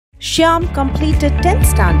Shyam completed 10th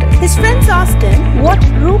standard. His friends asked him what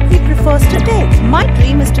group he prefers to take. My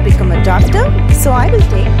dream is to become a doctor, so I will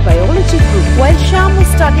take biology group. While Shyam was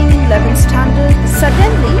studying in 11th standard,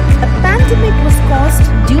 suddenly a pandemic was caused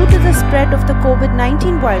due to the spread of the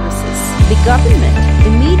COVID-19 viruses. The government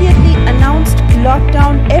immediately announced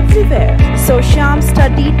lockdown everywhere. So Shyam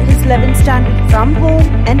studied his 11th standard from home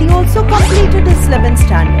and he also completed his 11th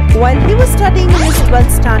standard. While he was studying in his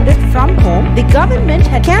 12th standard from home, the government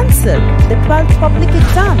had cancelled the 12th public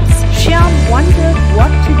exams. Shyam wondered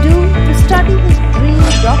what to do to study his dream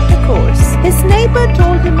doctor course. His neighbor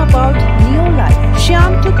told him about NEOLIFE.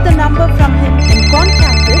 Shyam took the number from him and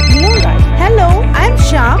contacted NEOLIFE. Hello, I'm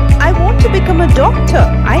Shyam. I want to become a doctor.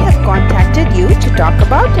 I have contacted you to talk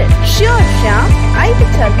about it. Sure, Shyam. I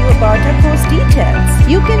will tell you about our course details.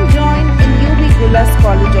 You can join in UV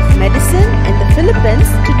College of Medicine in the Philippines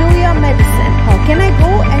to do your medicine. How can I go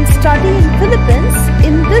and study in Philippines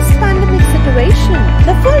in this pandemic situation?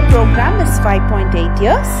 The full program is 5.8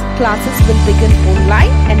 years. Classes will begin online,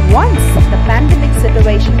 and once the pandemic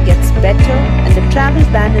situation gets better and the travel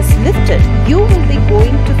ban is lifted, you will be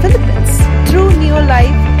going to Philippines. Through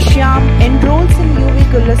NEOLIFE, Shyam enrolls in UV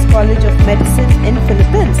College of Medicine in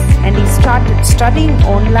Philippines, and he started studying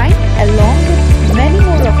online along with many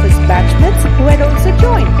more of his batchmates who had also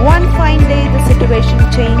joined. One fine day, the situation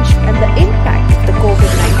changed and the impact of the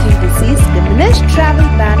COVID-19 disease diminished. Travel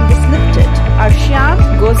ban was lifted. Our Shyam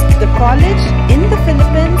goes to the college in the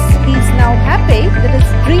Philippines. He is now happy that his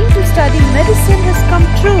dream to study medicine has come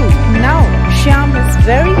true. Now, Shyam is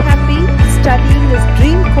very happy studying his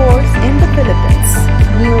dream course in the Philippines.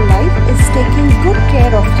 NEOLIFE is taking good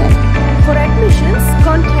care of him.